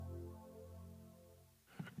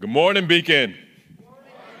Good morning, Beacon. Good morning.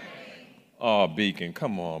 Oh, Beacon,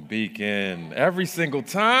 come on, Beacon. Every single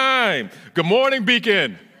time. Good morning,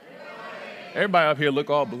 Beacon. Good morning. Everybody up here look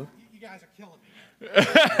all blue. You guys are killing me.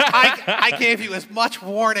 I gave you as much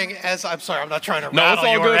warning as, I'm sorry, I'm not trying to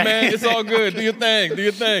rattle you. No, it's all good, man. It's all good. Do your thing. Do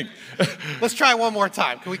your thing. Let's try one more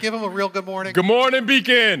time. Can we give him a real good morning? Good morning,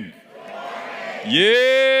 Beacon. Good morning.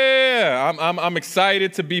 Yeah, I'm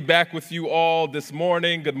excited to be back with you all this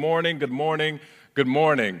morning. Good morning, good morning, good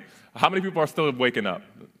morning. How many people are still waking up?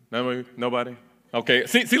 Nobody? Okay.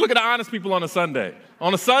 See, look at the honest people on a Sunday.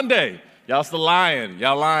 On a Sunday, y'all still lying.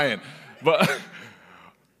 Y'all lying. But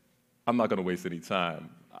I'm not going to waste any time.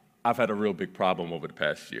 I've had a real big problem over the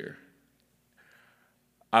past year.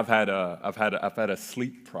 I've had a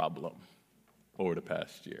sleep problem over the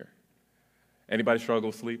past year. Anybody struggle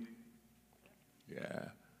with sleep? Yeah.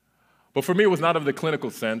 But for me, it was not of the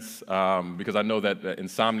clinical sense, because I know that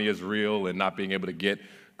insomnia is real and not being able to get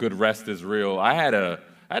good rest is real. I had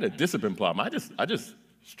a discipline problem. I just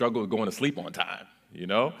struggled with going to sleep on time, you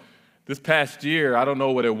know? This past year, I don't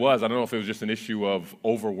know what it was. I don't know if it was just an issue of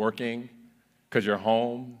overworking because you're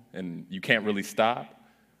home and you can't really stop.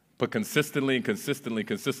 But consistently,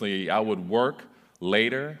 I would work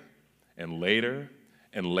later and later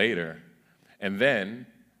and later, and then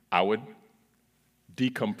I would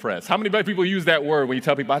decompress. How many people use that word when you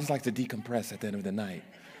tell people, I just like to decompress at the end of the night?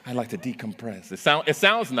 I like to decompress. It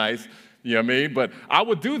sounds nice, you know what I mean? But I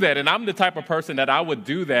would do that, and I'm the type of person that I would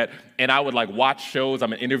do that, and I would like watch shows.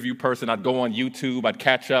 I'm an interview person. I'd go on YouTube. I'd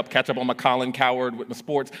catch up on my Colin Cowherd with my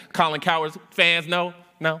sports. Colin Cowherd fans, no,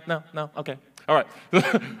 okay, all right.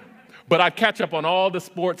 But I'd catch up on all the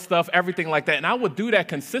sports stuff, everything like that, and I would do that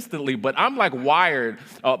consistently, but I'm like wired.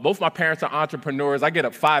 Both my parents are entrepreneurs. I get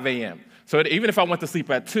up 5 a.m., so even if I went to sleep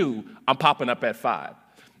at 2, I'm popping up at 5.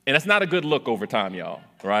 And that's not a good look over time, y'all,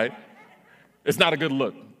 right? It's not a good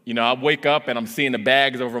look. You know, I wake up and I'm seeing the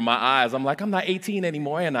bags over my eyes. I'm like, I'm not 18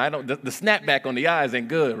 anymore, and the snapback on the eyes ain't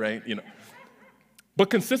good, right? You know. But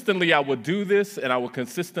consistently, I would do this, and I would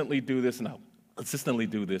consistently do this, and I would consistently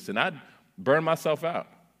do this, and I'd burn myself out.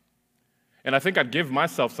 And I think I'd give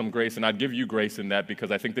myself some grace, and I'd give you grace in that, because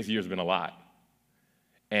I think this year's been a lot.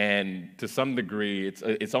 And to some degree,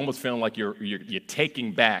 it's almost feeling like you're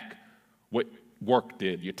taking back what work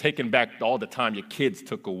did. You're taking back all the time your kids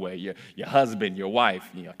took away, your husband, your wife.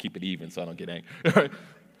 You know, keep it even so I don't get angry.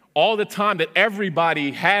 All the time that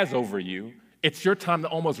everybody has over you, it's your time to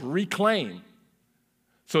almost reclaim.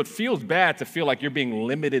 So it feels bad to feel like you're being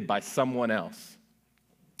limited by someone else.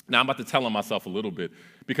 Now, I'm about to tell on myself a little bit,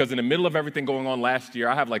 because in the middle of everything going on last year,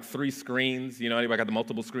 I have like 3 screens. You know, I got the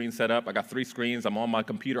multiple screens set up. I got 3 screens. I'm on my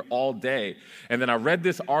computer all day. And then I read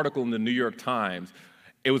this article in the New York Times.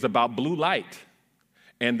 It was about blue light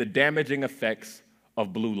and the damaging effects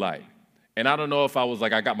of blue light. And I don't know if I was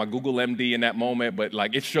like, I got my Google MD in that moment, but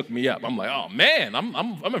like it shook me up. I'm like, oh man,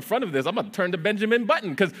 I'm in front of this. I'm about to turn the Benjamin Button,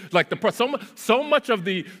 because like so much of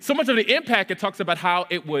the impact, it talks about how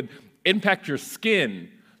it would impact your skin,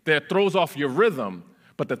 that throws off your rhythm.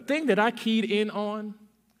 But the thing that I keyed in on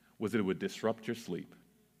was that it would disrupt your sleep.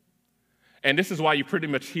 And this is why you pretty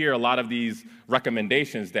much hear a lot of these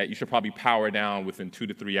recommendations that you should probably power down within 2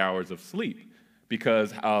 to 3 hours of sleep,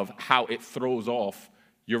 because of how it throws off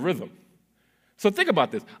your rhythm. So think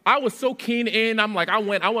about this. I was so keen in, I'm like, I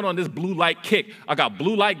went on this blue light kick. I got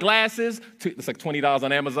blue light glasses. It's like $20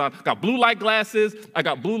 on Amazon. I got blue light glasses. I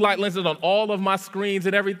got blue light lenses on all of my screens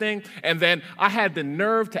and everything. And then I had the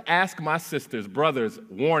nerve to ask my sisters, brothers,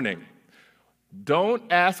 warning. Don't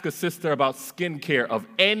ask a sister about skincare of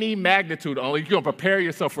any magnitude, only you're going to prepare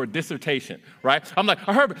yourself for a dissertation, right? I'm like,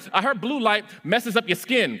 I heard blue light messes up your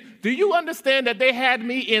skin. Do you understand that they had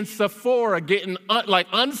me in Sephora getting like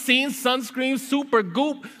unseen sunscreen, super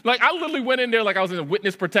goop? Like I literally went in there like I was in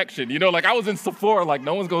witness protection, you know, like I was in Sephora, like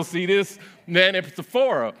no one's going to see this, man, in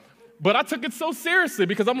Sephora. But I took it so seriously,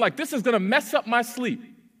 because I'm like, this is going to mess up my sleep.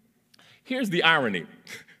 Here's the irony.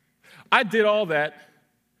 I did all that,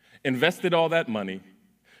 invested all that money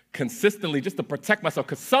consistently just to protect myself,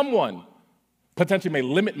 because someone potentially may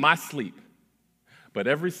limit my sleep. But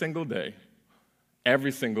every single day, I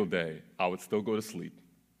would still go to sleep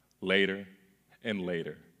later and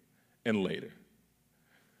later and later.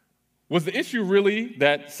 Was the issue really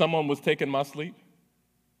that someone was taking my sleep?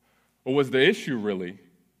 Or was the issue really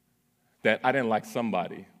that I didn't like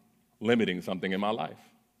somebody limiting something in my life?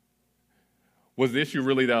 Was the issue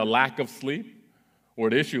really the lack of sleep? Or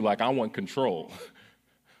the issue, like, I want control.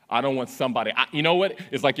 I don't want somebody. You know what?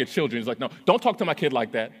 It's like your children. It's like, no, don't talk to my kid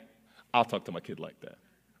like that. I'll talk to my kid like that,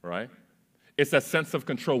 right? It's that sense of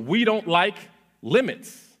control. We don't like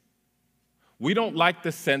limits. We don't like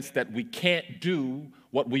the sense that we can't do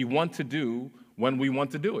what we want to do when we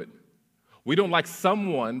want to do it. We don't like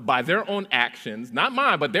someone by their own actions, not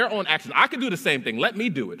mine, but their own actions. I can do the same thing. Let me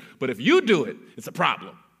do it. But if you do it, it's a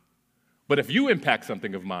problem. But if you impact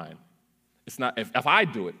something of mine, it's not. If I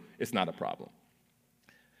do it, it's not a problem.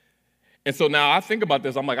 And so now I think about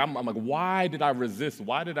this. I'm like, why did I resist?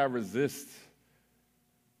 Why did I resist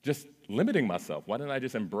just limiting myself? Why didn't I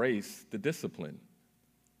just embrace the discipline?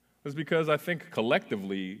 It's because I think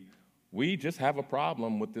collectively we just have a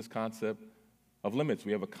problem with this concept of limits.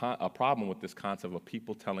 We have a problem with this concept of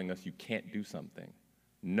people telling us you can't do something.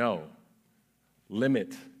 No.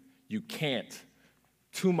 Limit. You can't.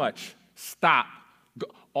 Too much. Stop.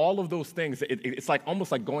 All of those things, it's like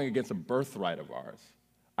almost like going against a birthright of ours.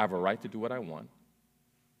 I have a right to do what I want,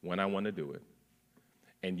 when I want to do it,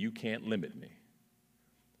 and you can't limit me.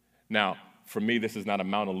 Now, for me, this is not a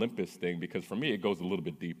Mount Olympus thing, because for me, it goes a little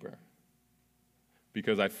bit deeper.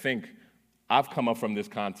 Because I think I've come up from this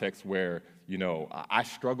context where, I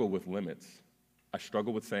struggle with limits. I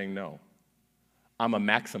struggle with saying no. I'm a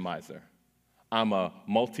maximizer. I'm a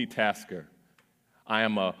multitasker. I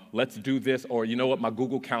am a let's do this, or you know what, my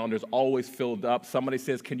Google Calendar is always filled up. Somebody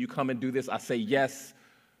says, can you come and do this? I say yes,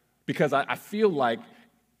 because I feel like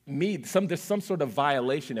there's some sort of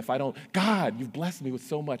violation if I don't. God, you've blessed me with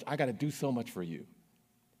so much. I got to do so much for you.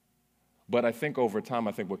 But I think over time,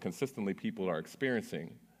 what consistently people are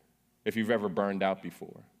experiencing, if you've ever burned out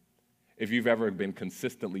before, if you've ever been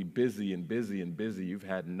consistently busy and busy and busy, you've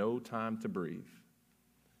had no time to breathe,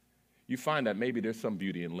 you find that maybe there's some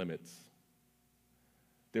beauty in limits.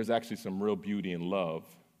 There's actually some real beauty and love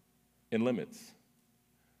in limits.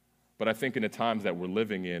 But I think in the times that we're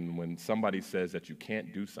living in, when somebody says that you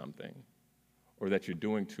can't do something or that you're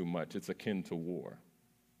doing too much, it's akin to war.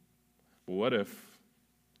 But what if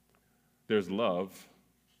there's love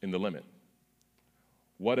in the limit?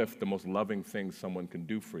 What if the most loving thing someone can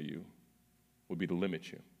do for you would be to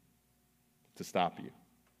limit you, to stop you,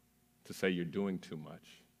 to say you're doing too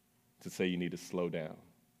much, to say you need to slow down?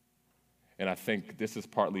 And I think this is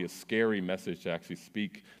partly a scary message to actually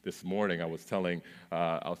speak this morning. I was telling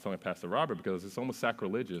Pastor Robert, because it's almost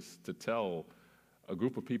sacrilegious to tell a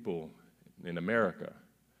group of people in America,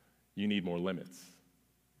 you need more limits.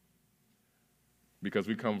 Because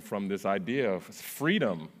we come from this idea of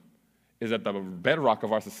freedom is at the bedrock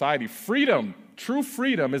of our society. Freedom, true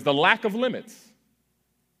freedom, is the lack of limits.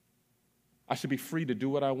 I should be free to do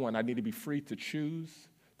what I want. I need to be free to choose,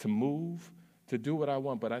 to move, to do what I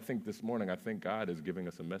want. But I think this morning, God is giving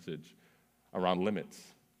us a message around limits.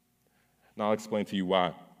 Now I'll explain to you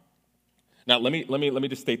why. Now let me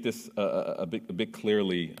just state this a bit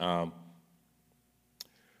clearly.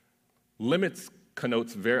 Limits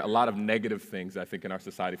connotes a lot of negative things, I think, in our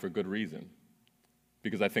society for good reason.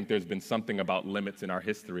 Because I think there's been something about limits in our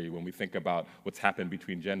history when we think about what's happened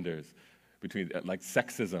between genders, between like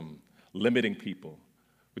sexism, limiting people.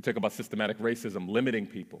 We talk about systematic racism, limiting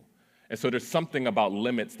people. And so there's something about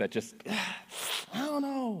limits that just, I don't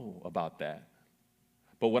know about that.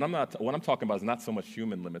 But what I'm talking about is not so much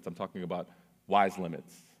human limits. I'm talking about wise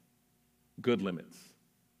limits, good limits,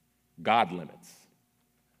 God limits.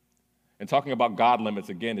 And talking about God limits,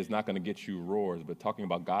 again, is not going to get you roars, but talking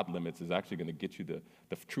about God limits is actually going to get you the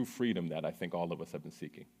true freedom that I think all of us have been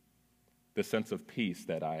seeking. The sense of peace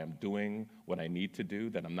that I am doing what I need to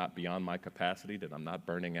do, that I'm not beyond my capacity, that I'm not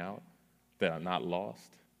burning out, that I'm not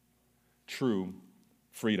lost. True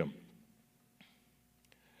freedom.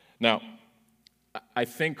 Now, I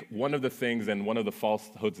think one of the things and one of the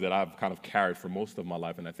falsehoods that I've kind of carried for most of my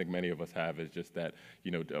life, and I think many of us have, is just that,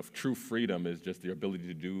 of true freedom is just the ability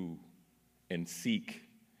to do and seek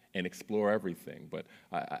and explore everything. But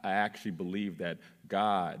I actually believe that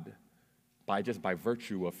God, by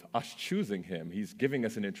virtue of us choosing Him, He's giving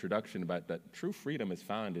us an introduction about that true freedom is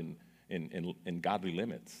found in godly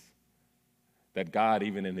limits. That God,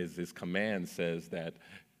 even in his command, says that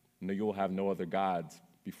you will have no other gods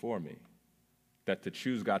before me. That to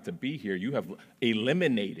choose God to be here, you have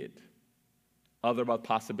eliminated other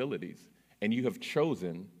possibilities, and you have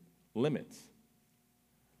chosen limits.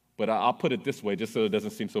 But I'll put it this way, just so it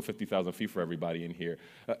doesn't seem so 50,000 feet for everybody in here.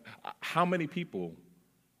 How many people,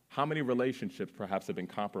 how many relationships perhaps have been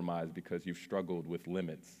compromised because you've struggled with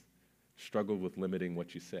limits, struggled with limiting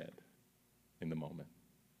what you said in the moment?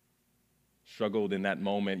 Struggled in that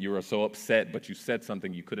moment, you were so upset, but you said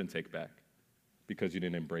something you couldn't take back because you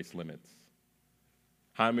didn't embrace limits.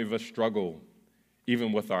 How many of us struggle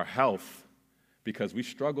even with our health because we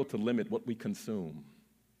struggle to limit what we consume?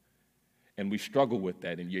 And we struggle with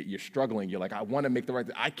that, and you're struggling. You're like, I want to make the right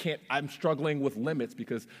thing. I'm struggling with limits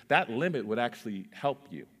because that limit would actually help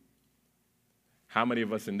you. How many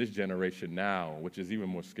of us in this generation now, which is even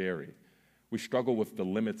more scary, we struggle with the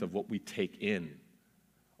limits of what we take in,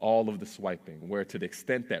 all of the swiping, where to the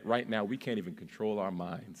extent that right now we can't even control our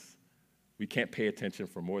minds. We can't pay attention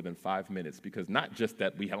for more than 5 minutes because not just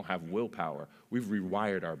that we don't have willpower, we've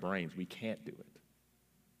rewired our brains. We can't do it.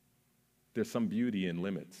 There's some beauty in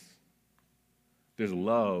limits. There's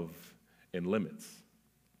love in limits.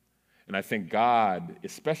 And I think God,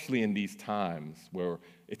 especially in these times where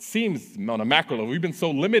it seems on a macro level, we've been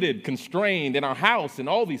so limited, constrained in our house and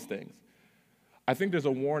all these things. I think there's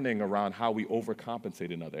a warning around how we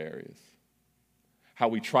overcompensate in other areas. How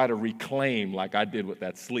we try to reclaim, like I did with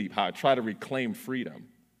that sleep, how I try to reclaim freedom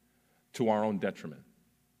to our own detriment.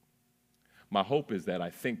 My hope is that I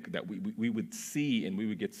think that we would see and we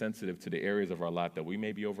would get sensitive to the areas of our life that we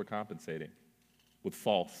may be overcompensating with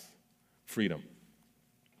false freedom.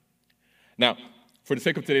 Now, for the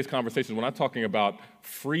sake of today's conversation, when I'm talking about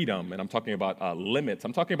freedom and I'm talking about limits,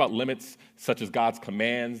 I'm talking about limits such as God's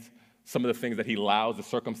commands, some of the things that he allows, the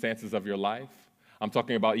circumstances of your life. I'm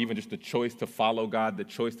talking about even just the choice to follow God, the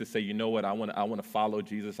choice to say, you know what, I want to follow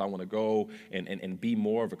Jesus. I want to go and be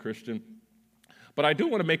more of a Christian. But I do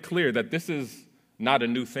want to make clear that this is not a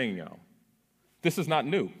new thing, y'all. This is not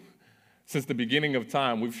new. Since the beginning of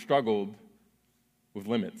time, we've struggled with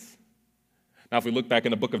limits. Now, if we look back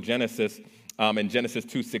in the book of Genesis, in Genesis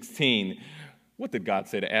 2:16, what did God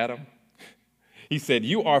say to Adam? He said,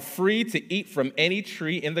 you are free to eat from any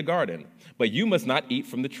tree in the garden, but you must not eat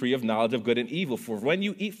from the tree of knowledge of good and evil, for when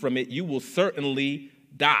you eat from it, you will certainly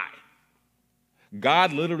die.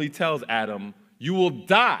 God literally tells Adam, you will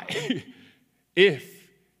die if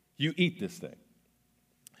you eat this thing.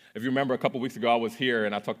 If you remember a couple weeks ago, I was here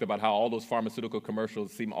and I talked about how all those pharmaceutical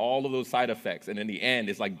commercials seem all of those side effects, and in the end,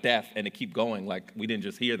 it's like death, and they keep going like we didn't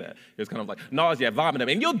just hear that. It was kind of like nausea, vomiting,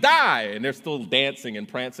 and you'll die, and they're still dancing and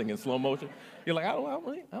prancing in slow motion. You're like, I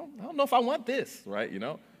don't know if I want this, right? You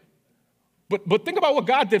know. But think about what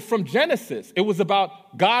God did from Genesis. It was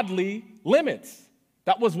about godly limits.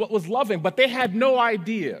 That was what was loving, but they had no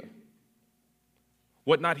idea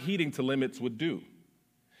what not heeding to limits would do.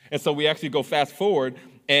 And so we actually go fast forward,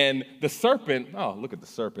 and the serpent, oh, look at the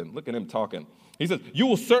serpent. Look at him talking. He says, you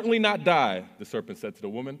will certainly not die, the serpent said to the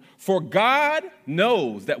woman, for God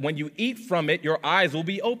knows that when you eat from it, your eyes will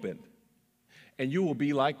be opened, and you will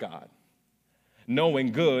be like God,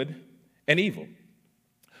 knowing good and evil.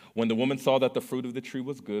 When the woman saw that the fruit of the tree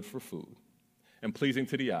was good for food and pleasing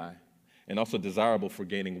to the eye and also desirable for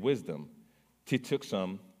gaining wisdom, she took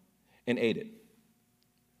some and ate it.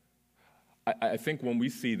 I think when we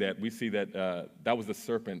see that that was the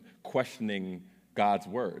serpent questioning God's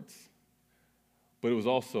words. But it was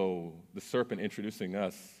also the serpent introducing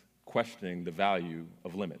us questioning the value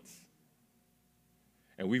of limits.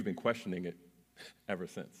 And we've been questioning it ever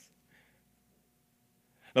since.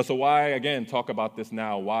 Now, so why, again, talk about this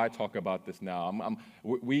now? Why talk about this now?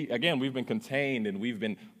 We've been contained and we've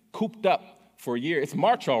been cooped up for a year. It's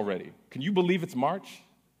March already. Can you believe it's March?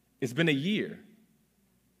 It's been a year.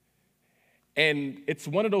 And it's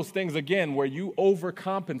one of those things, again, where you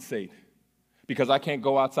overcompensate. Because I can't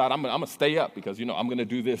go outside, I'm gonna stay up because, I'm going to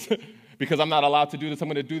do this. Because I'm not allowed to do this, I'm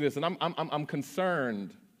going to do this. And I'm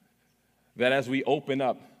concerned that as we open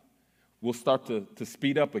up, we'll start to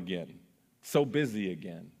speed up again. So busy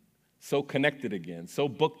again, so connected again, so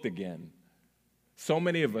booked again. So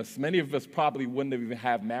many of us probably wouldn't have even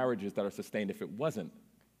have marriages that are sustained if it wasn't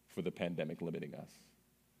for the pandemic limiting us.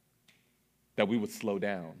 That we would slow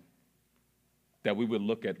down, that we would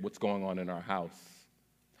look at what's going on in our house.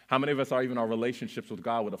 How many of us are even our relationships with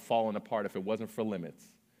God would have fallen apart if it wasn't for limits?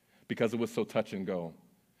 Because it was so touch and go.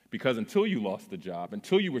 Because until you lost the job,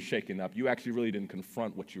 until you were shaken up, you actually really didn't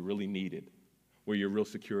confront what you really needed, where your real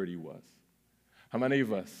security was. How many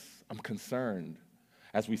of us, I'm concerned,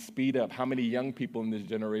 as we speed up, how many young people in this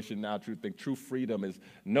generation now think true freedom is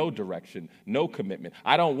no direction, no commitment.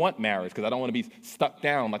 I don't want marriage because I don't want to be stuck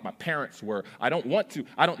down like my parents were. I don't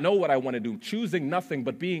know what I want to do, choosing nothing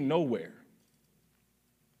but being nowhere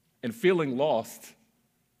and feeling lost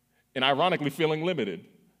and ironically feeling limited,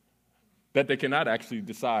 that they cannot actually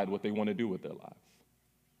decide what they want to do with their lives.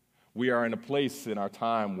 We are in a place in our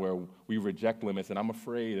time where we reject limits, and I'm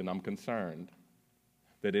afraid and I'm concerned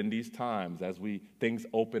that in these times, as things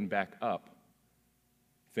open back up,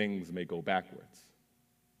 things may go backwards.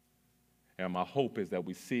 And my hope is that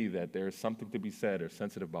we see that there is something to be said or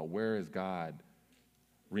sensitive about where is God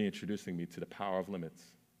reintroducing me to the power of limits.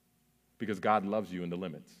 Because God loves you in the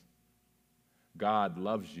limits. God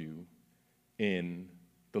loves you in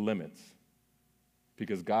the limits.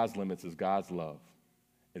 Because God's limits is God's love.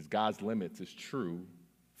 As God's limits is true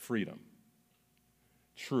freedom.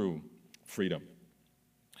 True freedom.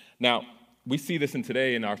 Now, we see this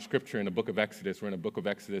today in our scripture in the book of Exodus. We're in the book of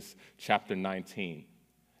Exodus, chapter 19.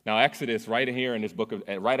 Now, Exodus, right here in this book,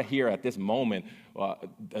 right here at this moment,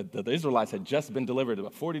 the Israelites had just been delivered,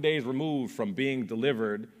 about 40 days removed from being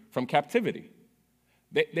delivered from captivity.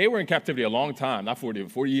 They were in captivity a long time, not 40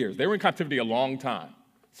 years. They were in captivity a long time.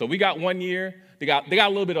 So we got 1 year. They got a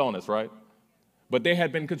little bit on us, right? But they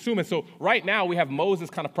had been consumed. So right now we have Moses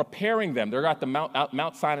kind of preparing them. They're at the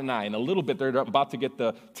Mount Sinai. In a little bit, they're about to get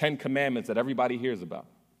the 10 Commandments that everybody hears about.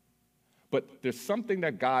 But there's something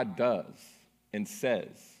that God does and says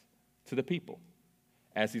to the people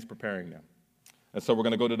as he's preparing them. And so we're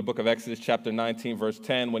going to go to the book of Exodus, chapter 19, verse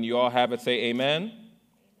 10. When you all have it, say amen.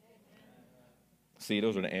 See,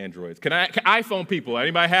 those are the androids. Can iPhone people,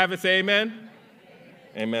 anybody have it, say amen?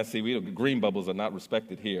 Amen. See, green bubbles are not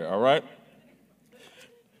respected here, all right?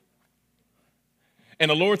 And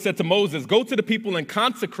the Lord said to Moses, go to the people and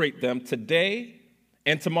consecrate them today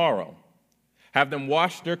and tomorrow. Have them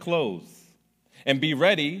wash their clothes and be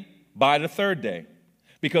ready by the third day.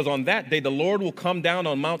 Because on that day, the Lord will come down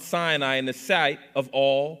on Mount Sinai in the sight of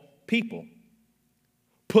all people.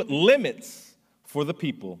 Put limits for the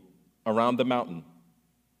people around the mountain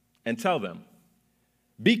and tell them,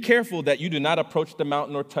 be careful that you do not approach the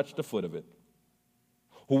mountain or touch the foot of it.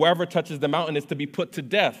 Whoever touches the mountain is to be put to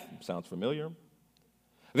death. Sounds familiar?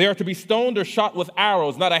 They are to be stoned or shot with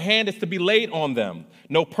arrows. Not a hand is to be laid on them.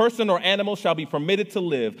 No person or animal shall be permitted to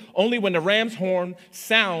live. Only when the ram's horn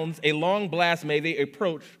sounds a long blast may they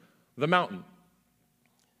approach the mountain.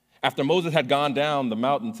 After Moses had gone down the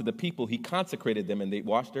mountain to the people, he consecrated them and they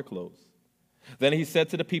washed their clothes. Then he said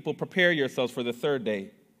to the people, prepare yourselves for the third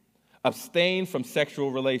day. Abstain from sexual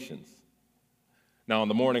relations. Now on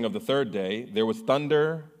the morning of the third day, there was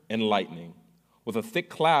thunder and lightning with a thick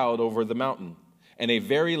cloud over the mountain and a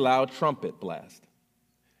very loud trumpet blast.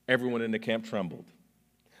 Everyone in the camp trembled.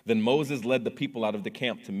 Then Moses led the people out of the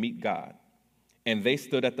camp to meet God, and they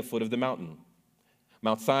stood at the foot of the mountain.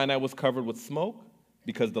 Mount Sinai was covered with smoke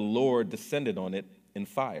because the Lord descended on it in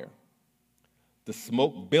fire. The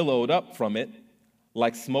smoke billowed up from it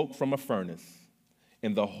like smoke from a furnace,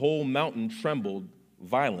 and the whole mountain trembled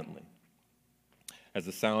violently. As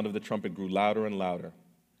the sound of the trumpet grew louder and louder,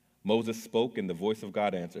 Moses spoke, and the voice of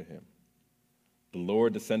God answered him. The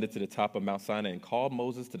Lord descended to the top of Mount Sinai and called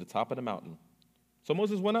Moses to the top of the mountain. So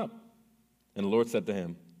Moses went up, and the Lord said to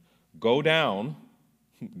him, go down,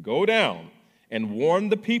 and warn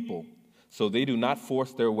the people so they do not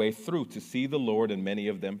force their way through to see the Lord, and many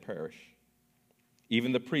of them perish.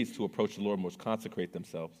 Even the priests who approach the Lord must consecrate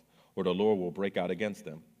themselves, or the Lord will break out against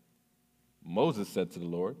them. Moses said to the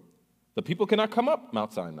Lord, the people cannot come up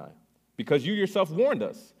Mount Sinai, because you yourself warned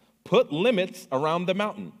us. Put limits around the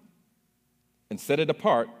mountain and set it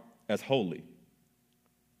apart as holy.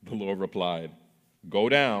 The Lord replied, go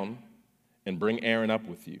down and bring Aaron up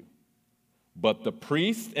with you. But the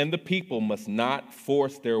priests and the people must not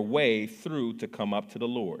force their way through to come up to the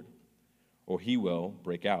Lord, or he will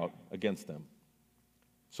break out against them.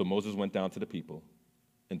 So Moses went down to the people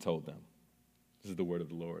and told them. This is the word of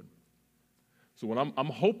the Lord. So what I'm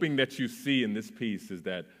hoping that you see in this piece is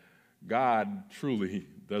that God truly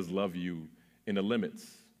does love you in the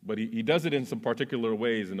limits. But he does it in some particular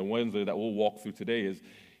ways, and the ones that we'll walk through today is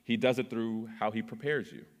he does it through how he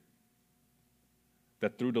prepares you.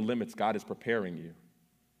 That through the limits, God is preparing you.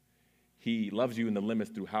 He loves you in the limits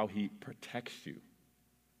through how he protects you.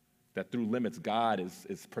 That through limits, God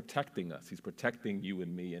is protecting us. He's protecting you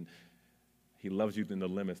and me, and he loves you in the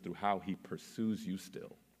limits through how he pursues you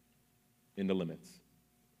still in the limits.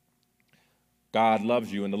 God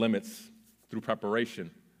loves you in the limits through preparation.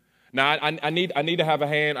 Now, I need to have a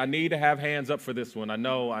hand. I need to have hands up for this one. I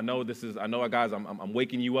know, guys, I'm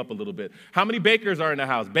waking you up a little bit. How many bakers are in the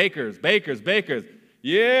house? Bakers.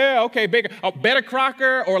 Yeah, okay, baker. Oh, Betty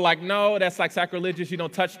Crocker, or like, no, that's like sacrilegious. You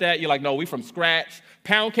don't touch that. You're like, no, we from scratch.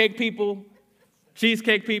 Pound cake people,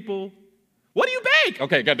 cheesecake people. What do you bake?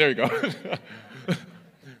 Okay, there you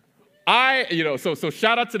go. So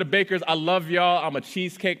shout out to the bakers. I love y'all. I'm a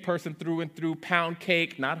cheesecake person through and through. Pound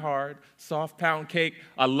cake, not hard, soft pound cake.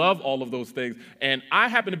 I love all of those things. And I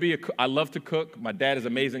happen to be I love to cook. My dad is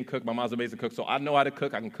an amazing cook. My mom's an amazing cook. So I know how to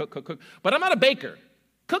cook. I can cook. But I'm not a baker.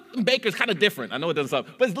 Cook and baker is kind of different. I know it doesn't sound,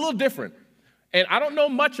 but it's a little different. And I don't know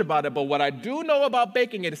much about it, but what I do know about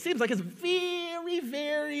baking, it seems like it's very,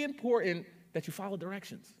 very important that you follow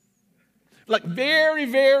directions. Like, very,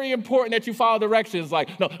 very important that you follow directions.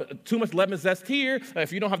 Like, no, too much lemon zest here.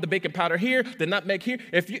 If you don't have the baking powder here, the nutmeg here.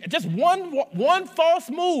 If you just one false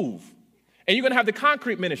move, and you're going to have the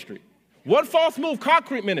concrete ministry. One false move,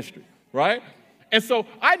 concrete ministry, right? And so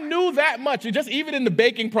I knew that much, just even in the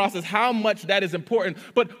baking process, how much that is important.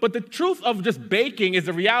 But the truth of just baking is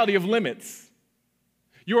the reality of limits.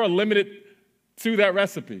 You are limited to that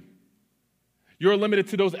recipe. You're limited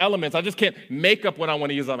to those elements. I just can't make up what I want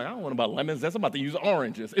to use. I'm like, I don't want about lemons. That's about to use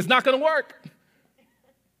oranges. It's not going to work.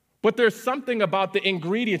 But there's something about the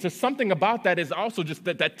ingredients. There's something about that is also just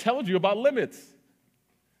that tells you about limits.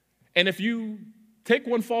 And if you take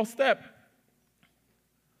one false step,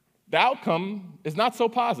 the outcome is not so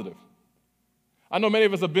positive. I know many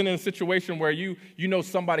of us have been in a situation where you know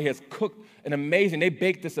somebody has cooked they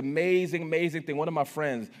baked this amazing thing. One of my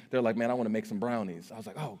friends, they're like, man, I want to make some brownies. I was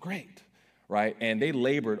like, oh, great, right? And they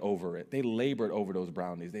labored over it. They labored over those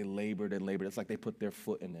brownies. They labored and labored. It's like they put their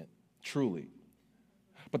foot in it, truly.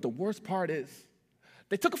 But the worst part is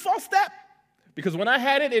they took a false step. Because when I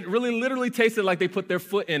had it, it really literally tasted like they put their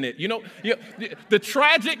foot in it. The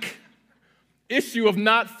tragic issue of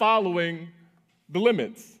not following the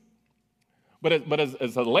limits. But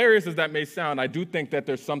as hilarious as that may sound, I do think that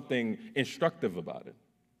there's something instructive about it.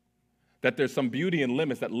 That there's some beauty in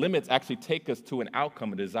limits, that limits actually take us to an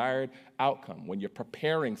outcome, a desired outcome, when you're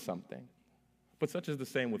preparing something. But such is the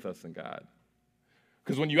same with us and God.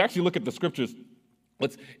 Because when you actually look at the scriptures,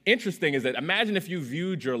 what's interesting is that imagine if you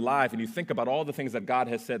viewed your life and you think about all the things that God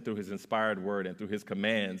has said through his inspired word and through his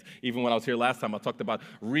commands. Even when I was here last time, I talked about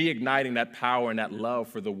reigniting that power and that love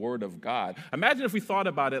for the word of God. Imagine if we thought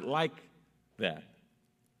about it like that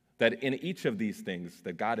in each of these things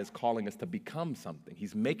that God is calling us to become something.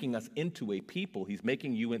 He's making us into a people. He's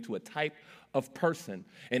making you into a type of person.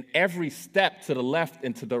 And every step to the left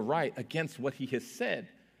and to the right against what he has said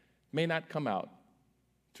may not come out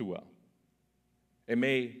too well. It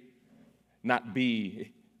may not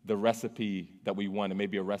be the recipe that we want. It may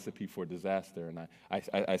be a recipe for disaster. And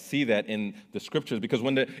I see that in the scriptures because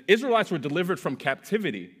when the Israelites were delivered from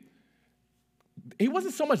captivity, he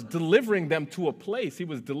wasn't so much delivering them to a place, he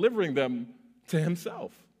was delivering them to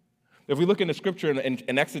himself. If we look in the scripture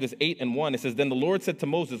in Exodus 8:1, it says, then the Lord said to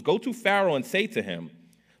Moses, go to Pharaoh and say to him,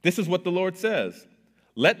 this is what the Lord says,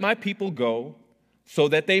 let my people go so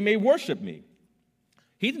that they may worship me.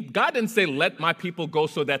 God didn't say, let my people go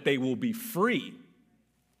so that they will be free.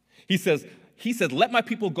 He says, let my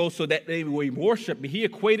people go so that they will worship me. He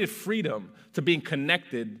equated freedom to being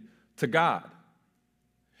connected to God.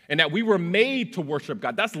 And that we were made to worship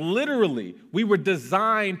God. That's literally, we were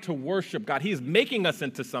designed to worship God. He is making us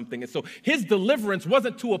into something. And so his deliverance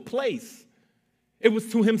wasn't to a place. It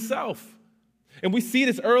was to himself. And we see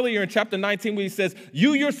this earlier in chapter 19 where he says,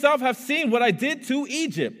 you yourself have seen what I did to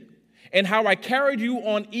Egypt and how I carried you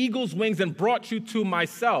on eagle's wings and brought you to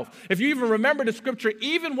myself. If you even remember the scripture,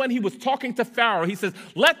 even when he was talking to Pharaoh, he says,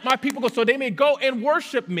 let my people go so they may go and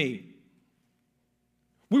worship me.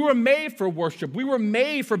 We were made for worship. We were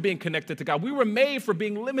made for being connected to God. We were made for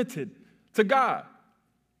being limited to God.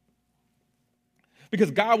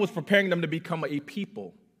 Because God was preparing them to become a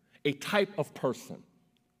people, a type of person.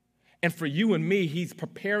 And for you and me, he's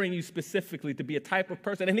preparing you specifically to be a type of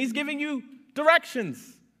person. And he's giving you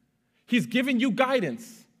directions. He's giving you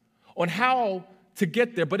guidance on how to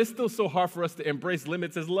get there. But it's still so hard for us to embrace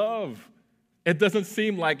limits as love. It doesn't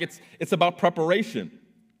seem like it's about preparation.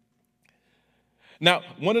 Now,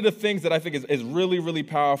 one of the things that I think is really, really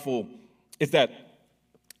powerful is that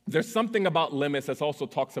there's something about limits that also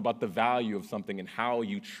talks about the value of something and how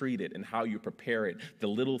you treat it and how you prepare it. The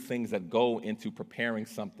little things that go into preparing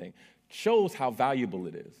something shows how valuable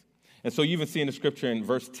it is. And so you even see in the scripture in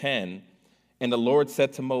verse 10, and the Lord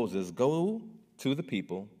said to Moses, go to the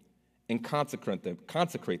people and consecrate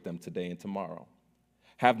them today and tomorrow.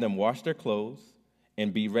 Have them wash their clothes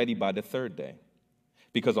and be ready by the third day.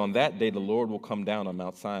 Because on that day, the Lord will come down on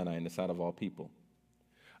Mount Sinai in the sight of all people.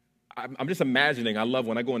 I'm just imagining, I love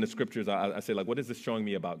when I go into scriptures, I say, like, what is this showing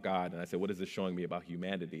me about God? And I say, what is this showing me about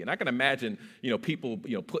humanity? And I can imagine, people,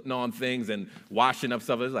 putting on things and washing up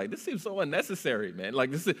stuff. It's like, this seems so unnecessary, man. Like,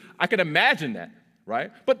 I can imagine that,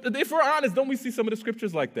 right? But if we're honest, don't we see some of the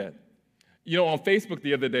scriptures like that? On Facebook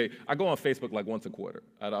the other day, I go on Facebook like once a quarter.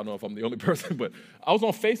 I don't know if I'm the only person, but I was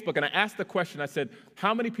on Facebook and I asked the question, I said,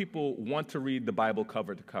 how many people want to read the Bible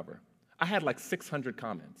cover to cover? I had like 600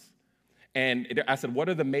 comments. And I said, what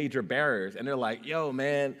are the major barriers? And they're like, yo,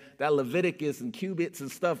 man, that Leviticus and cubits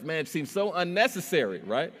and stuff, man, seems so unnecessary,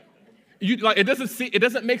 right? It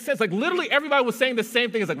doesn't make sense. Like literally everybody was saying the same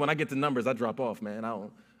thing. It's like when I get to numbers, I drop off, man.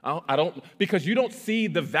 I don't, because you don't see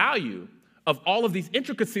the value of all of these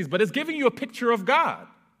intricacies, but it's giving you a picture of God.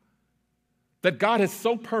 That God is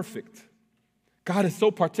so perfect. God is so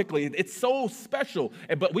particular. It's so special.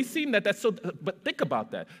 But we seem that's so, but think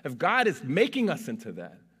about that. If God is making us into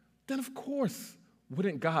that, then of course,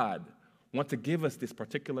 wouldn't God want to give us this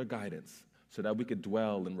particular guidance so that we could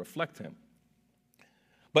dwell and reflect him.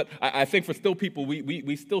 But I think for still people,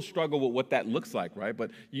 we still struggle with what that looks like, right?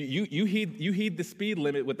 But you heed the speed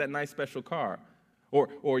limit with that nice special car.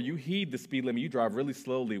 Or you heed the speed limit. You drive really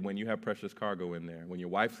slowly when you have precious cargo in there. When your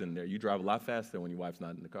wife's in there, you drive a lot faster when your wife's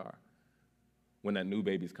not in the car. When that new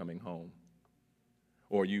baby's coming home.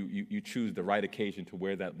 Or you choose the right occasion to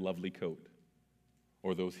wear that lovely coat.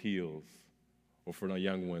 Or those heels. Or for the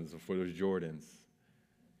young ones, or for those Jordans.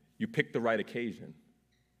 You pick the right occasion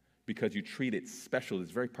because you treat it special.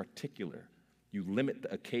 It's very particular. You limit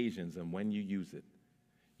the occasions and when you use it.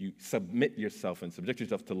 You submit yourself and subject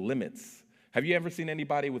yourself to limits. Have you ever seen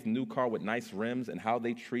anybody with a new car with nice rims and how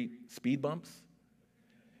they treat speed bumps?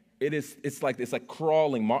 It's like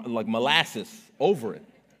crawling like molasses over it.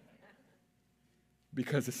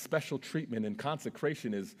 Because the special treatment and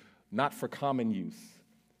consecration is not for common use,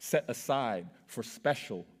 set aside for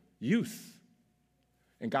special use.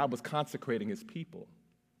 And God was consecrating his people.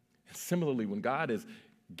 And similarly, when God is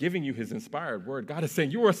giving you his inspired word, God is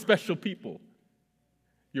saying, you are a special people.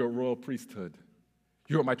 You're a royal priesthood.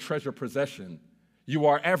 You are my treasure possession. You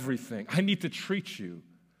are everything. I need to treat you.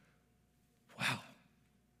 Wow.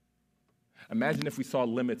 Imagine if we saw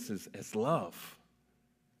limits as love,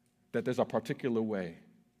 that there's a particular way.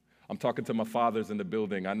 I'm talking to my fathers in the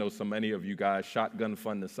building. I know so many of you guys, shotgun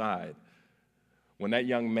fun aside. When that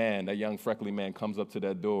young man, that young freckly man comes up to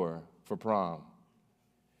that door for prom,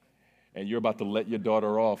 and you're about to let your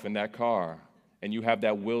daughter off in that car, and you have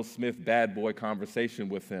that Will Smith bad boy conversation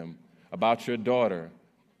with him about your daughter,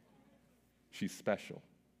 she's special.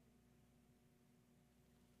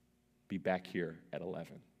 Be back here at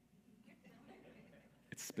 11.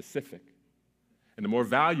 It's specific. And the more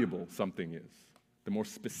valuable something is, the more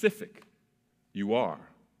specific you are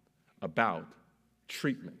about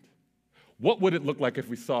treatment. What would it look like if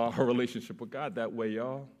we saw her relationship with God that way,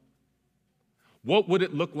 y'all? What would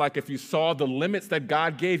it look like if you saw the limits that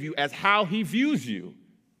God gave you as how he views you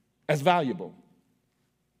as valuable?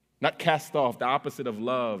 Not cast off. The opposite of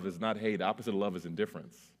love is not hate. The opposite of love is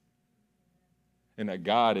indifference. And that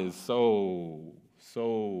God is so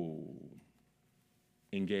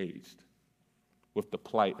engaged with the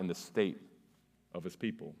plight and the state of his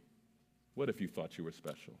people. What if you thought you were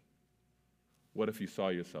special? What if you saw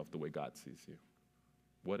yourself the way God sees you?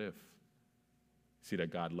 What if? See that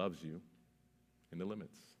God loves you in the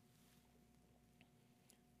limits.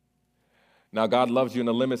 Now, God loves you in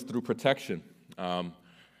the limits through protection.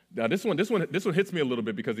 Now, this one hits me a little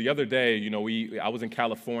bit because the other day, I was in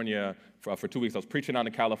California for 2 weeks. I was preaching out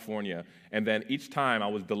in California, and then each time I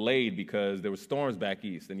was delayed because there were storms back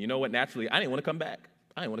east. And you know what? Naturally, I didn't want to come back.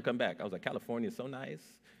 I was like, California is so nice.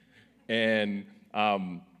 And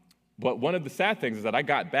but one of the sad things is that I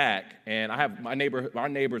got back, and our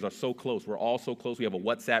neighbors are so close. We're all so close. We have a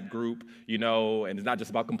WhatsApp group, and it's not just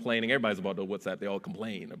about complaining. Everybody's about the WhatsApp. They all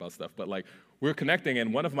complain about stuff. But, we're connecting,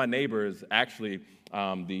 and one of my neighbors, actually,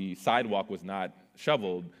 the sidewalk was not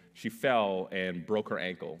shoveled. She fell and broke her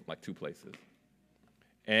ankle, 2 places.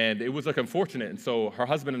 And it was, unfortunate. And so her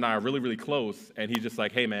husband and I are really, really close, and he's just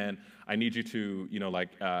like, hey, man, I need you to,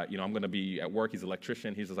 I'm going to be at work. He's an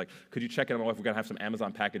electrician. He's just like, could you check in on my wife? We're going to have some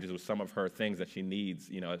Amazon packages with some of her things that she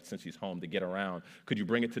needs, since she's home to get around. Could you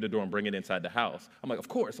bring it to the door and bring it inside the house? I'm like, of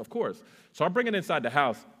course. So I bring it inside the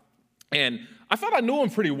house, and I thought I knew him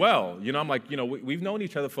pretty well. I'm like, we've known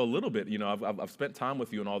each other for a little bit. I've spent time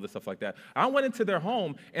with you and all this stuff like that. I went into their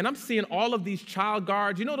home, and I'm seeing all of these child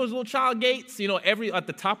guards. Those little child gates? At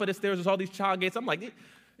the top of the stairs, there's all these child gates. I'm like,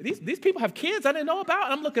 these people have kids I didn't know about.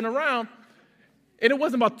 And I'm looking around, and it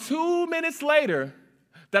wasn't about 2 minutes later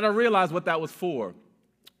that I realized what that was for.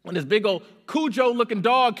 When this big old Cujo-looking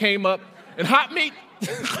dog came up and hot meat.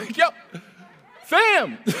 Yep,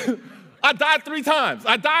 fam. I died 3 times.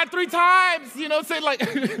 Say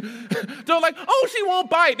they're like, oh, she won't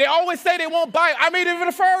bite. They always say they won't bite. I may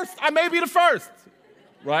be the first.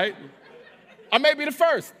 Right? I may be the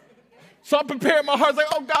first. So I'm preparing my heart, like,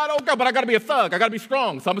 oh God, but I got to be a thug. I got to be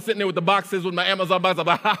strong. So I'm sitting there with the boxes, with my Amazon box. I'm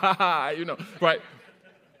like, right?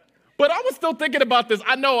 But I was still thinking about this.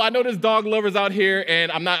 I know there's dog lovers out here,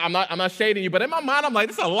 and I'm not shading you, but in my mind, I'm like,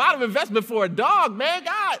 this is a lot of investment for a dog, man.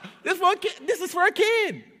 God, this is for a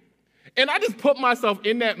kid. And I just put myself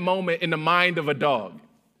in that moment in the mind of a dog.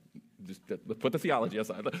 Just put the theology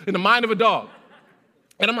aside. In the mind of a dog.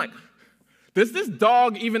 And I'm like, does this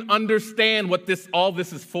dog even understand what all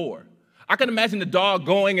this is for? I can imagine the dog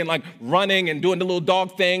going and running and doing the little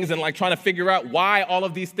dog things and trying to figure out why all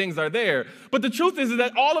of these things are there. But the truth is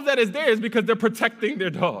that all of that is there is because they're protecting their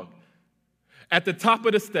dog. At the top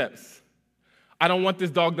of the steps, I don't want this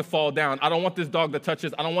dog to fall down. I don't want this dog to touch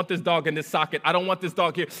this. I don't want this dog in this socket. I don't want this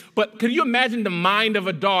dog here. But can you imagine the mind of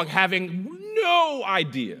a dog having no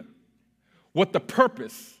idea what the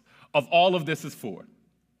purpose of all of this is for?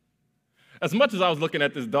 As much as I was looking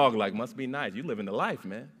at this dog like, must be nice. You living the life,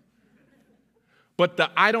 man. But the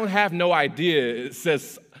I don't have no idea, it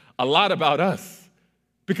says a lot about us.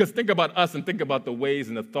 Because think about us and think about the ways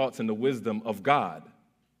and the thoughts and the wisdom of God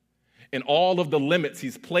and all of the limits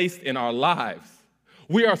he's placed in our lives.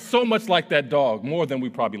 We are so much like that dog, more than we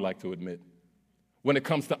probably like to admit, when it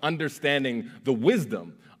comes to understanding the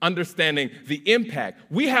wisdom, understanding the impact.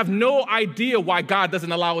 We have no idea why God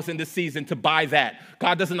doesn't allow us in this season to buy that.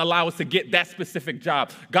 God doesn't allow us to get that specific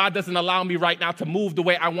job. God doesn't allow me right now to move the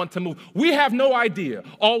way I want to move. We have no idea.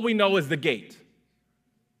 All we know is the gate.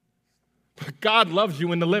 But God loves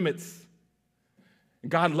you in the limits.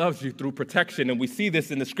 God loves you through protection, and we see this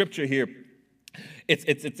in the scripture here.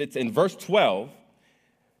 It's in verse 12.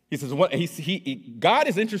 He says, God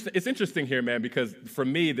is interesting. It's interesting here, man, because for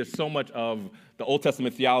me, there's so much of the Old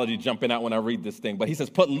Testament theology jumping out when I read this thing. But he says,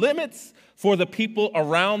 put limits for the people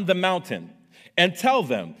around the mountain and tell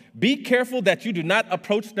them, be careful that you do not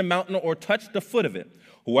approach the mountain or touch the foot of it.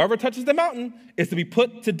 Whoever touches the mountain is to be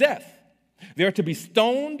put to death. They are to be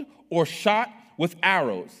stoned or shot with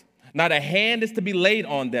arrows. Not a hand is to be laid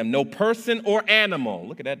on them. No person or animal,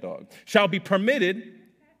 look at that dog, shall be permitted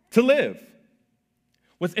to live.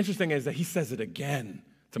 What's interesting is that he says it again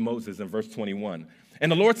to Moses in verse 21. And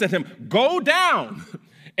the Lord said to him, go down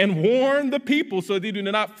and warn the people so they do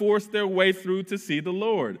not force their way through to see the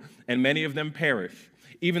Lord. And many of them perish.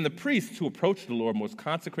 Even the priests who approach the Lord must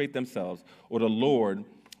consecrate themselves, or the Lord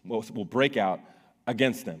will break out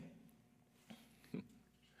against them.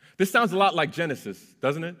 This sounds a lot like Genesis,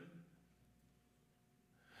 doesn't it?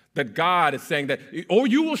 That God is saying that, oh,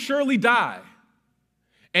 you will surely die.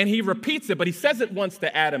 And he repeats it, but he says it once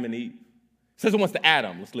to Adam and Eve. He says it once to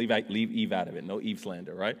Adam. Let's leave Eve out of it. No Eve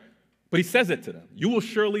slander, right? But he says it to them. You will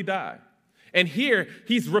surely die. And here,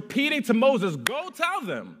 he's repeating to Moses, go tell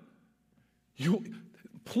them.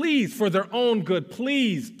 Please, for their own good,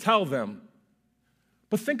 please tell them.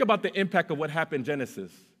 But think about the impact of what happened in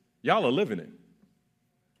Genesis. Y'all are living it.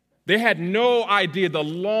 They had no idea the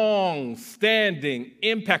long-standing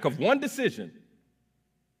impact of one decision.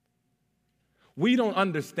 We don't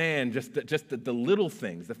understand just the little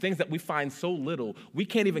things, the things that we find so little. We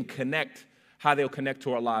can't even connect how they'll connect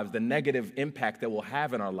to our lives, the negative impact that will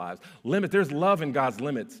have in our lives. There's love in God's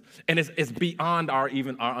limits, and it's beyond our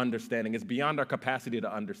understanding. It's beyond our capacity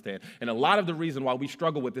to understand. And a lot of the reason why we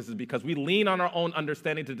struggle with this is because we lean on our own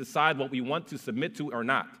understanding to decide what we want to submit to or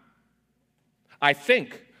not. I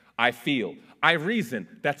think, I feel, I reason,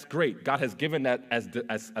 that's great. God has given that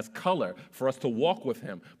as color for us to walk with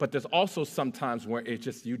him. But there's also some times where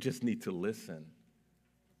you just need to listen.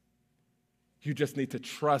 You just need to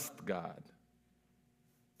trust God.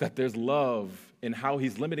 That there's love in how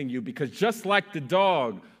he's limiting you, because just like the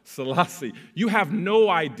dog, Selassie, you have no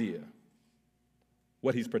idea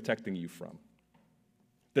what he's protecting you from.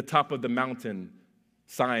 The top of the mountain,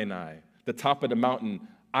 Sinai. The top of the mountain,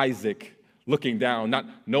 Isaac, looking down, not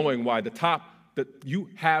knowing why. That you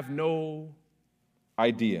have no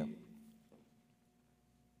idea.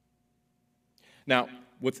 Now,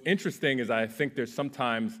 what's interesting is I think there's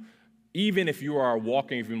sometimes, even if you've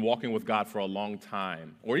been walking with God for a long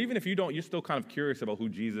time, or even if you don't, you're still kind of curious about who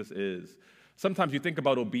Jesus is. Sometimes you think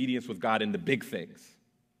about obedience with God in the big things.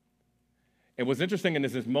 And what's interesting in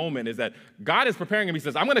this moment is that God is preparing him. He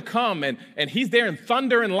says, I'm going to come, and he's there in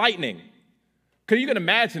thunder and lightning. You can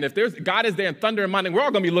imagine if God is there in thunder and lightning, we're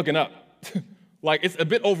all going to be looking up. Like, it's a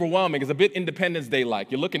bit overwhelming. It's a bit Independence Day-like.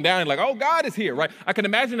 You're looking down and like, oh, God is here, right? I can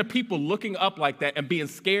imagine the people looking up like that and being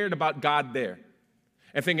scared about God there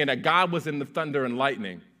and thinking that God was in the thunder and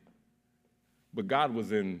lightning, but God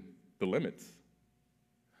was in the limits.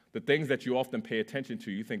 The things that you often pay attention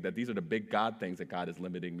to, you think that these are the big God things that God is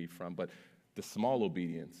limiting me from, but the small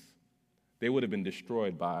obedience, they would have been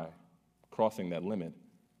destroyed by crossing that limit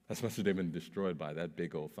as much as they've been destroyed by that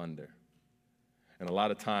big old thunder. And a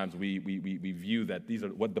lot of times we view that these are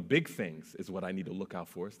what the big things is what I need to look out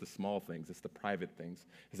for. It's the small things. It's the private things.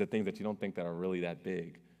 It's the things that you don't think that are really that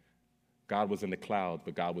big. God was in the clouds,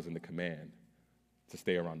 but God was in the command to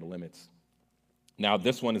stay around the limits. Now,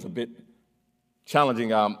 this one is a bit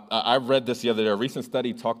challenging. I read this the other day. A recent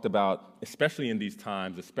study talked about, especially in these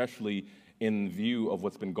times, especially in view of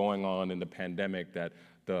what's been going on in the pandemic, that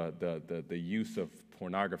the use of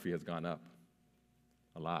pornography has gone up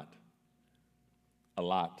a lot. A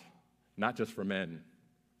lot, not just for men,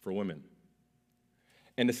 for women.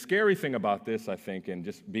 And the scary thing about this, I think, and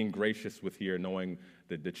just being gracious with here, knowing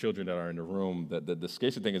that the children that are in the room, the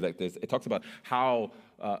scary thing is that it talks about how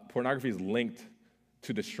pornography is linked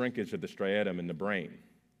to the shrinkage of the striatum in the brain.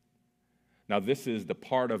 Now, this is the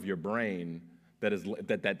part of your brain that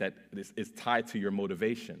is tied to your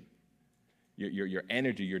motivation, your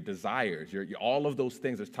energy, your desires, all of those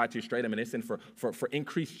things are tied to your striatum, and it's in for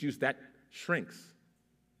increased use that shrinks.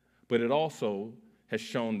 But it also has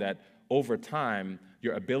shown that over time,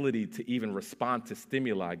 your ability to even respond to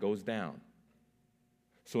stimuli goes down.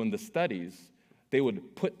 So in the studies, they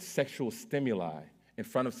would put sexual stimuli in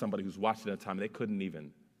front of somebody who's watching at a time, and they couldn't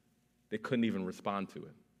even respond to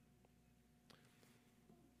it.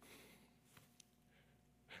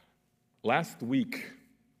 Last week,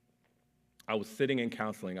 I was sitting in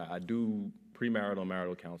counseling. I do premarital and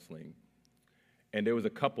marital counseling, and there was a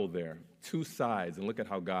couple there, two sides, and look at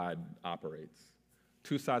how God operates.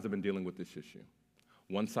 Two sides have been dealing with this issue.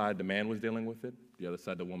 One side, the man was dealing with it. The other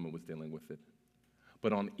side, the woman was dealing with it.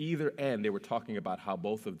 But on either end, they were talking about how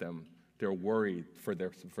both of them, they're worried for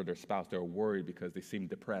their spouse. They're worried because they seem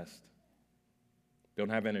depressed. They don't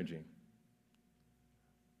have energy.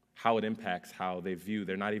 How it impacts how they view.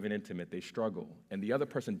 They're not even intimate. They struggle. And the other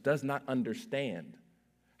person does not understand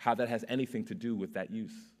how that has anything to do with that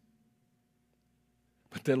use.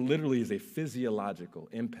 But there literally is a physiological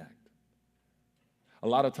impact. A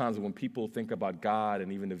lot of times when people think about God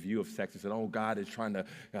and even the view of sex, they say, oh, God is trying to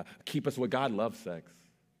keep us with God loves sex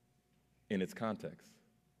in its context.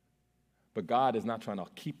 But God is not trying to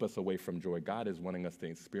keep us away from joy. God is wanting us to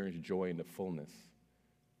experience joy in the fullness.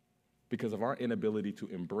 Because of our inability to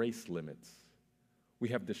embrace limits, we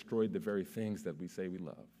have destroyed the very things that we say we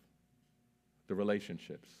love. The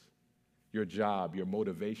relationships, your job, your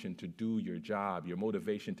motivation to do your job, your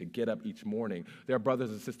motivation to get up each morning. There are brothers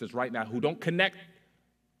and sisters right now who don't connect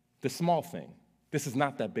the small thing. This is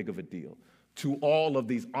not that big of a deal. To all of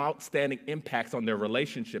these outstanding impacts on their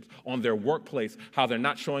relationships, on their workplace, how they're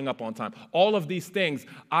not showing up on time. All of these things,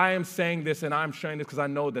 I am saying this and I'm sharing this because I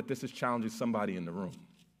know that this is challenging somebody in the room.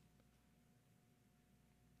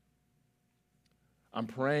 I'm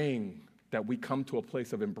praying that we come to a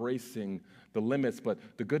place of embracing the limits, but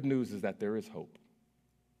the good news is that there is hope.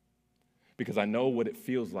 Because I know what it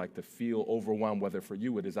feels like to feel overwhelmed, whether for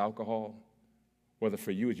you it is alcohol, whether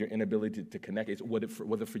for you it's your inability to connect, whether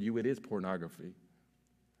for you it is pornography,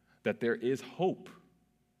 that there is hope.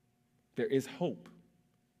 There is hope.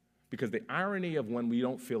 Because the irony of when we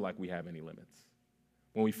don't feel like we have any limits,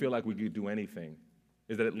 when we feel like we could do anything,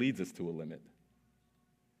 is that it leads us to a limit.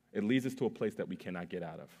 It leads us to a place that we cannot get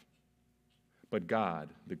out of. But God,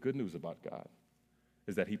 the good news about God,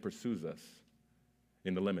 is that he pursues us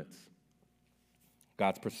in the limits.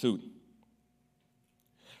 God's pursuit.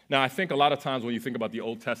 Now, I think a lot of times when you think about the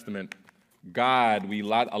Old Testament, God, a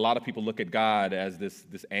lot of people look at God as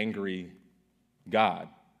this angry God.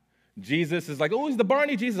 Jesus is like, oh, he's the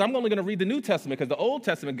Barney Jesus. I'm only going to read the New Testament because the Old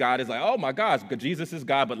Testament God is like, oh my gosh, Jesus is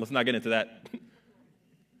God, but let's not get into that.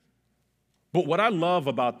 But what I love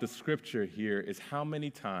about the scripture here is how many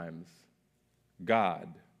times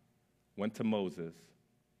God went to Moses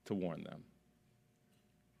to warn them.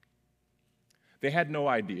 They had no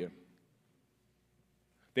idea.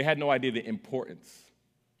 They had no idea the importance,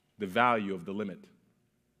 the value of the limit.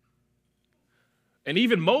 And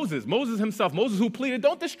even Moses himself, Moses who pleaded,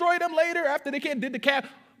 don't destroy them later after they did the calf.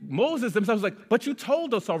 Moses himself was like, but you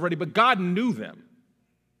told us already, but God knew them.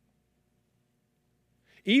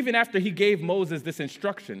 Even after he gave Moses this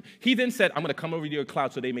instruction, he then said, I'm going to come over to your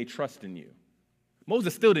cloud so they may trust in you.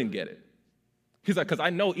 Moses still didn't get it. He's like, because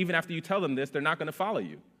I know even after you tell them this, they're not going to follow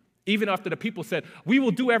you. Even after the people said, we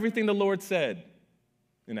will do everything the Lord said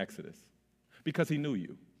in Exodus. Because he knew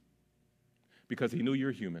you. Because he knew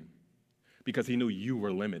you're human. Because he knew you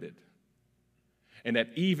were limited. And that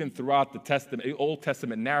even throughout the Old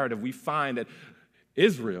Testament narrative, we find that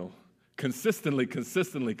Israel consistently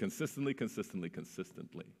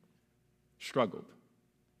struggled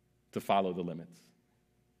to follow the limits.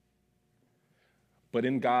 But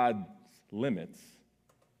in God's limits,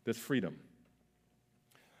 there's freedom.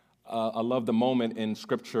 I love the moment in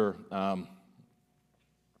Scripture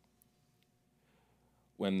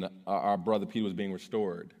when our brother Peter was being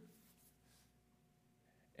restored.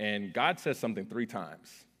 And God says something 3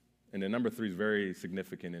 times. And the number 3 is very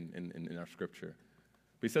significant in our Scripture.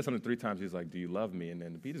 But he says something 3 times. He's like, do you love me? And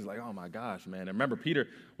then Peter's like, oh my gosh, man. And remember, Peter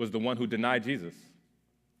was the one who denied Jesus.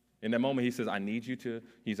 In that moment, he says, I need you to.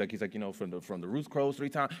 He's like, from the roost crows 3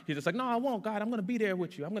 times. He's just like, no, I won't, God. I'm going to be there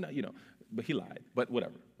with you. I'm going to, But he lied. But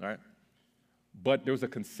whatever, all right? But there was a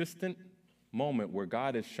consistent moment where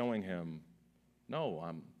God is showing him, no,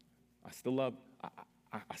 I still love,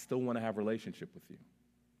 I still want to have a relationship with you.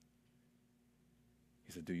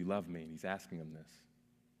 He said, do you love me? And he's asking him this.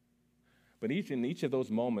 But in each of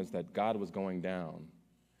those moments that God was going down,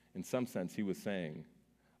 in some sense, he was saying,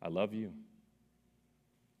 I love you.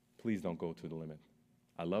 Please don't go to the limit.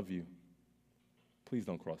 I love you. Please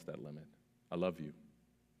don't cross that limit. I love you.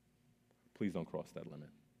 Please don't cross that limit.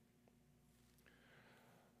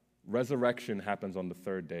 Resurrection happens on the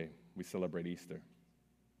third day. We celebrate Easter.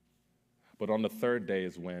 But on the third day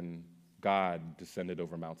is when God descended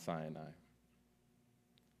over Mount Sinai.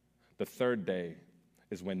 The third day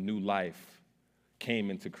is when new life came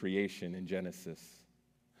into creation in Genesis.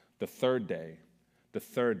 The third day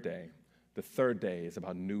is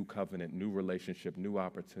about new covenant, new relationship, new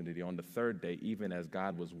opportunity. On the third day, even as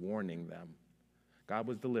God was warning them, God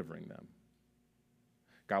was delivering them.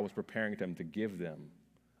 God was preparing them to give them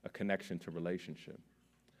a connection to relationship.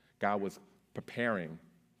 God was preparing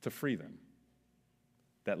to free them,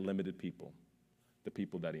 that limited people, the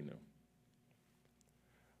people that he knew.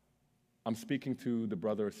 I'm speaking to the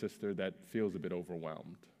brother or sister that feels a bit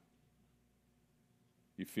overwhelmed.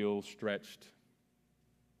 You feel stretched.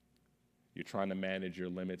 You're trying to manage your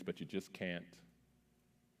limits, but you just can't.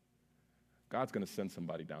 God's going to send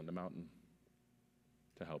somebody down the mountain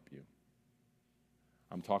to help you.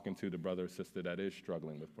 I'm talking to the brother or sister that is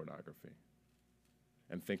struggling with pornography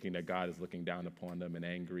and thinking that God is looking down upon them and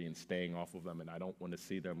angry and staying off of them, and I don't want to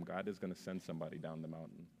see them. God is going to send somebody down the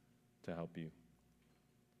mountain to help you.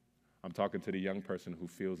 I'm talking to the young person who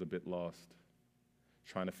feels a bit lost,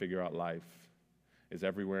 trying to figure out life, is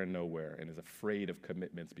everywhere and nowhere, and is afraid of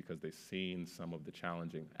commitments because they've seen some of the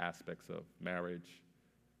challenging aspects of marriage.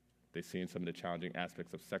 They've seen some of the challenging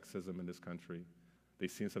aspects of sexism in this country. They've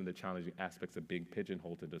seen some of the challenging aspects of being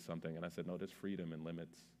pigeonholed into something. And I said, no, there's freedom and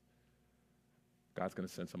limits. God's going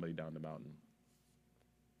to send somebody down the mountain.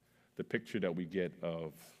 The picture that we get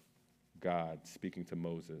of God speaking to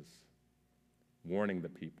Moses, warning the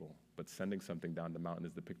people, but sending something down the mountain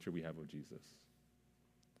is the picture we have of Jesus.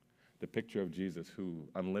 The picture of Jesus who,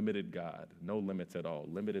 unlimited God, no limits at all,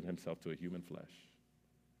 limited himself to a human flesh,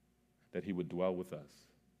 that he would dwell with us,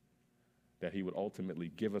 that he would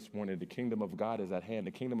ultimately give us warning. The kingdom of God is at hand.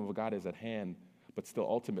 The kingdom of God is at hand, but still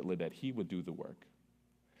ultimately that he would do the work,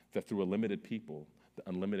 that through a limited people, the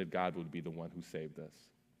unlimited God would be the one who saved us.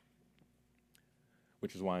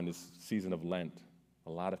 Which is why in this season of Lent, a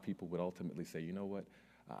lot of people would ultimately say, you know what,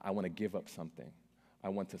 I want to give up something. I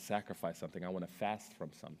want to sacrifice something. I want to fast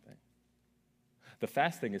from something. The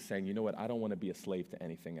fasting is saying, you know what, I don't want to be a slave to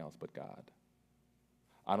anything else but God.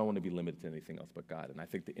 I don't want to be limited to anything else but God. And I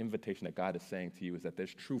think the invitation that God is saying to you is that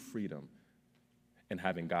there's true freedom in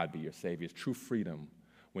having God be your Savior. It's true freedom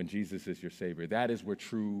when Jesus is your Savior. That is where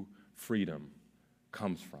true freedom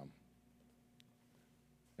comes from.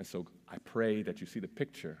 And so I pray that you see the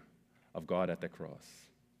picture of God at the cross,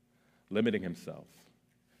 limiting himself,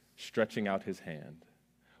 stretching out his hand.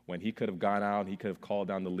 When he could have gone out, he could have called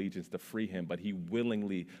down the legions to free him, but he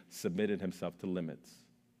willingly submitted himself to limits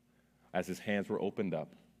as his hands were opened up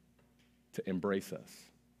to embrace us,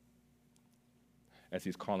 as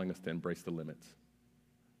he's calling us to embrace the limits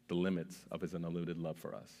of his unlimited love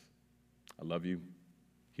for us. I love you,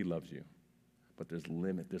 he loves you, but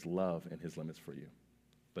there's love in his limits for you.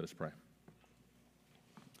 Let us pray.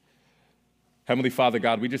 Heavenly Father,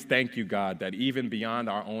 God, we just thank you, God, that even beyond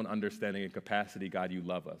our own understanding and capacity, God, you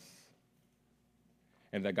love us.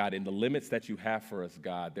 And that, God, in the limits that you have for us,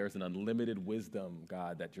 God, there's an unlimited wisdom,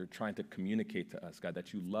 God, that you're trying to communicate to us, God,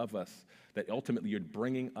 that you love us, that ultimately you're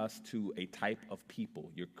bringing us to a type of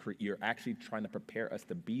people. You're actually trying to prepare us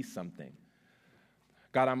to be something.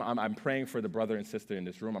 God, I'm praying for the brother and sister in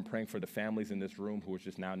this room. I'm praying for the families in this room who are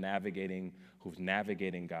just now navigating,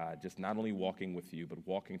 God, just not only walking with you, but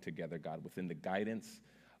walking together, God, within the guidance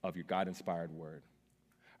of your God-inspired word.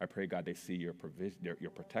 I pray, God, they see your provision,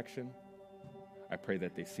 your protection. I pray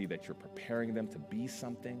that they see that you're preparing them to be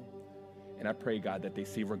something. And I pray, God, that they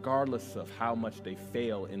see, regardless of how much they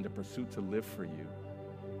fail in the pursuit to live for you,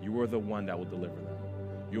 you are the one that will deliver them.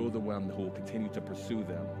 You're the one who will continue to pursue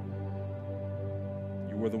them.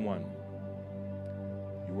 You are the one.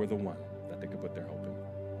 You are the one that they can put their hope in.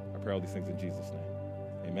 I pray all these things in Jesus' name.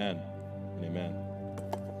 Amen and amen.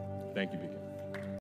 Thank you, Beacon.